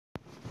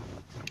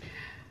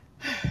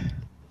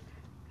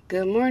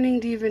Good morning,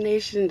 Diva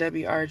Nation,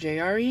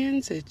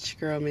 WRJRians. It's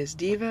your girl, Miss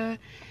Diva.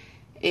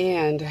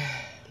 And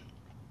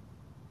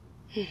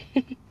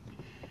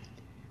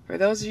for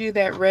those of you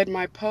that read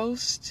my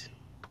post,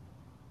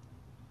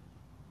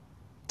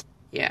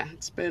 yeah,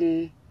 it's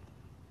been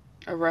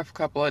a rough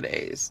couple of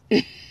days.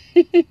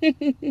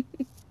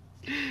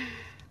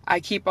 I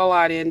keep a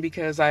lot in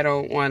because I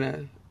don't want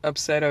to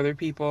upset other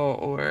people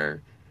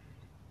or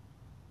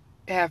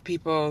have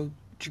people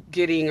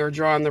getting or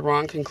drawing the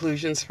wrong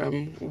conclusions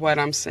from what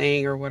I'm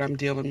saying or what I'm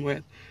dealing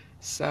with.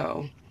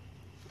 So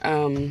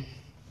I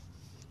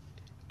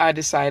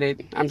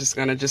decided I'm just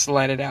going to just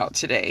let it out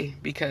today,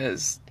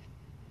 because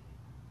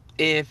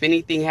if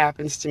anything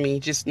happens to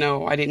me, just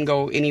know I didn't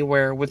go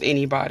anywhere with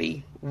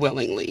anybody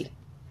willingly.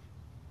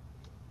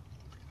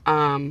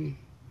 But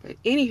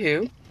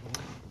anywho,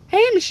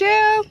 hey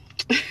Michelle.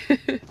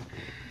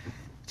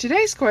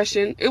 Today's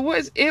question, it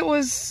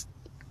was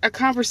a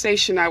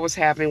conversation I was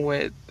having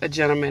with a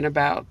gentleman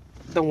about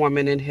the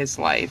woman in his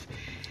life.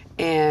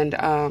 And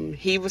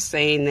he was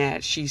saying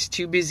that she's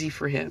too busy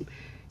for him.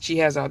 She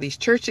has all these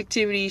church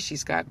activities.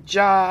 She's got a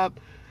job.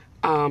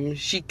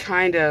 She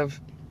kind of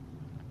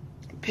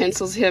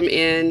pencils him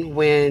in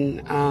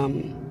when,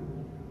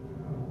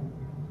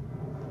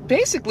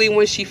 basically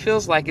when she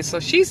feels like it. So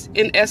she's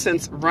in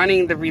essence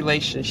running the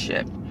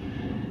relationship.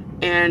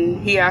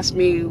 And he asked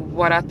me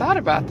what I thought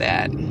about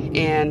that.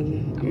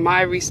 And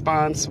my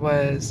response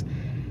was,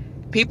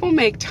 people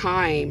make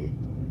time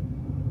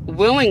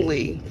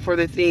willingly for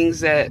the things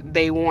that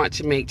they want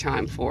to make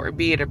time for,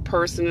 be it a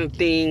person, a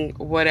thing,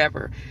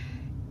 whatever.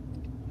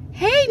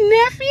 Hey,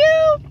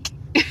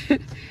 nephew!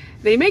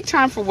 They make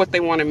time for what they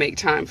want to make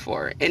time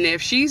for. And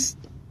if she's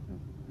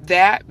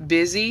that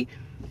busy,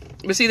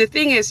 but see, the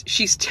thing is,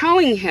 she's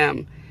telling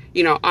him,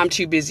 I'm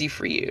too busy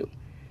for you.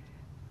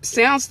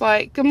 Sounds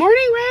like, good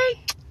morning,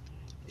 Ray.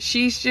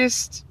 She's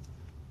just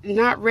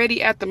not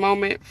ready at the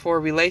moment for a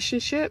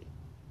relationship.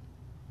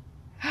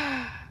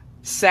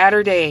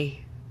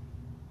 Saturday.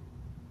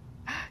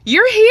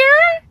 You're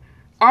here?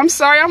 I'm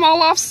sorry, I'm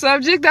all off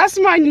subject. That's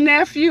my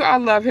nephew. I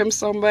love him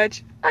so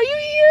much. Are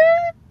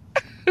you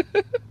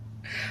here?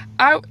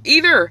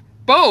 Either,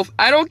 both.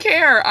 I don't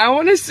care. I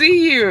want to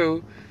see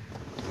you.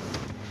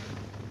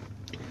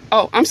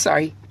 Oh, I'm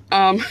sorry.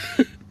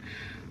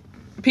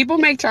 People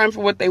make time for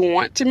what they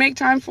want to make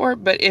time for,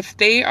 but if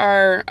they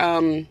are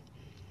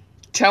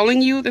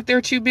telling you that they're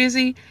too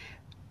busy,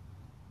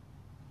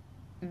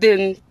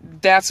 then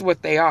that's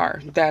what they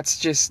are. That's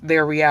just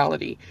their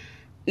reality.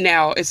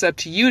 Now, it's up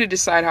to you to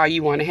decide how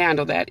you want to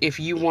handle that. If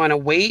you want to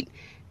wait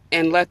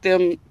and let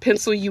them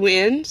pencil you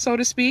in, so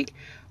to speak,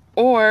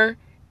 or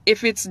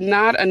if it's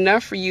not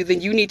enough for you, then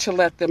you need to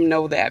let them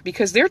know that,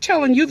 because they're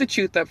telling you the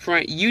truth up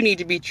front. You need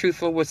to be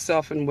truthful with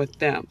self and with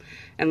them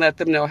and let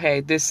them know,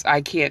 hey, this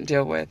I can't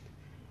deal with.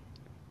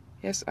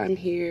 Yes, I'm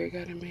here.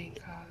 Got a main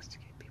cause to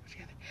get people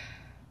together.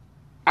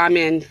 I'm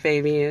in,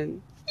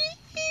 Fabian.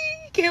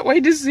 Can't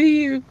wait to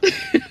see you.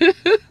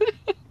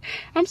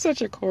 I'm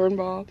such a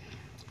cornball.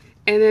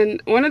 And then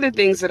one of the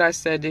things that I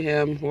said to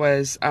him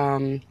was,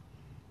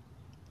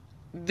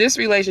 this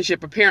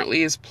relationship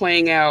apparently is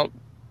playing out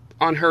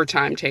on her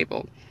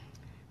timetable,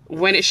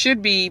 when it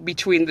should be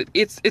between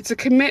it's a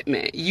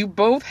commitment. You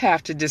both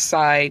have to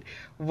decide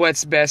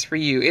what's best for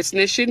you. It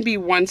shouldn't be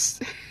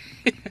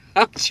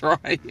I'm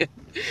trying.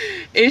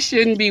 It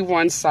shouldn't be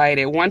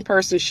one-sided. One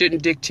person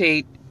shouldn't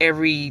dictate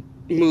every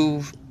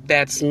move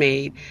that's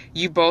made.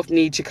 You both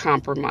need to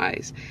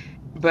compromise.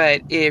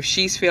 But if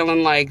she's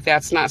feeling like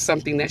that's not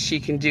something that she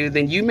can do,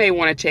 then you may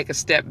want to take a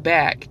step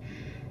back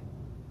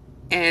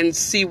and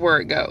see where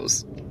it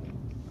goes.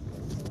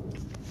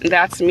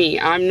 That's me.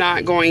 I'm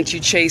not going to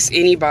chase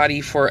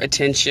anybody for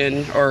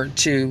attention or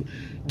to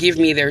give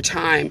me their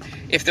time.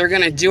 If they're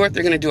going to do it,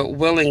 they're going to do it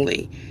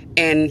willingly.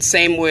 And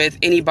same with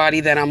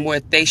anybody that I'm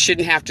with. They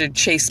shouldn't have to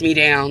chase me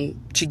down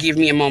to give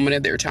me a moment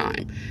of their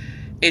time.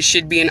 It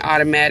should be an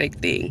automatic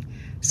thing.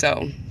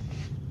 So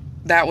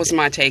that was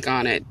my take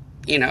on it.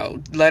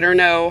 Let her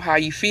know how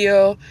you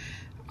feel.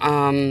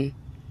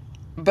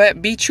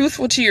 But be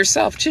truthful to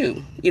yourself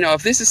too.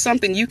 If this is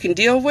something you can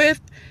deal with,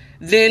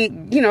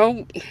 then,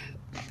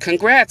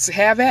 congrats,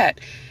 have at.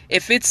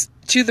 If it's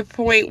to the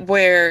point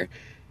where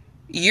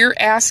you're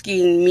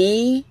asking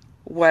me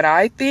what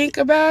I think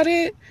about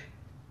it,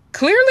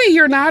 clearly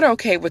you're not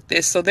okay with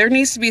this. So there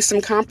needs to be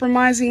some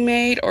compromising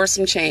made or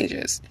some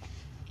changes.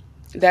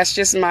 That's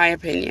just my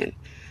opinion.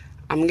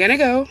 I'm going to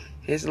go.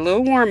 It's a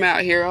little warm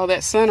out here. All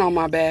that sun on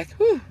my back.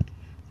 Whew.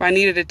 If I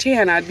needed a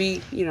tan, I'd be,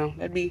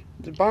 that'd be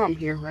the bomb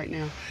here right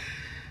now.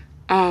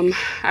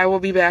 I will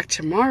be back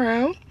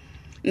tomorrow.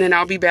 And then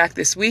I'll be back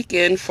this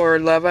weekend for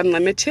Love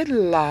Unlimited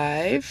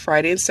Live,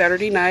 Friday and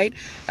Saturday night,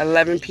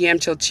 11 p.m.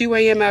 till 2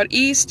 a.m. out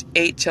east,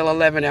 8 till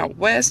 11 out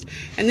west.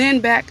 And then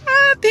back,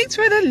 thanks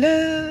for the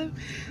love,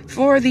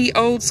 for the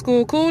old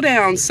school cool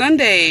down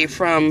Sunday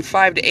from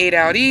 5 to 8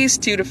 out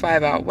east, 2 to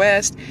 5 out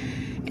west.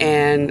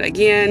 And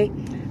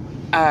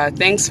again,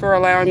 thanks for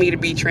allowing me to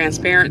be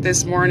transparent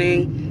this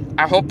morning.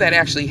 I hope that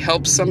actually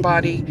helps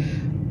somebody.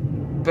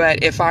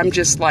 But if I'm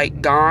just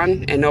like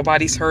gone and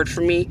nobody's heard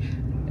from me,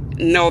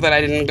 know that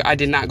I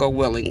did not go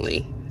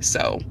willingly.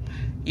 So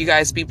you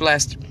guys be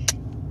blessed.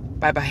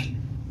 Bye bye.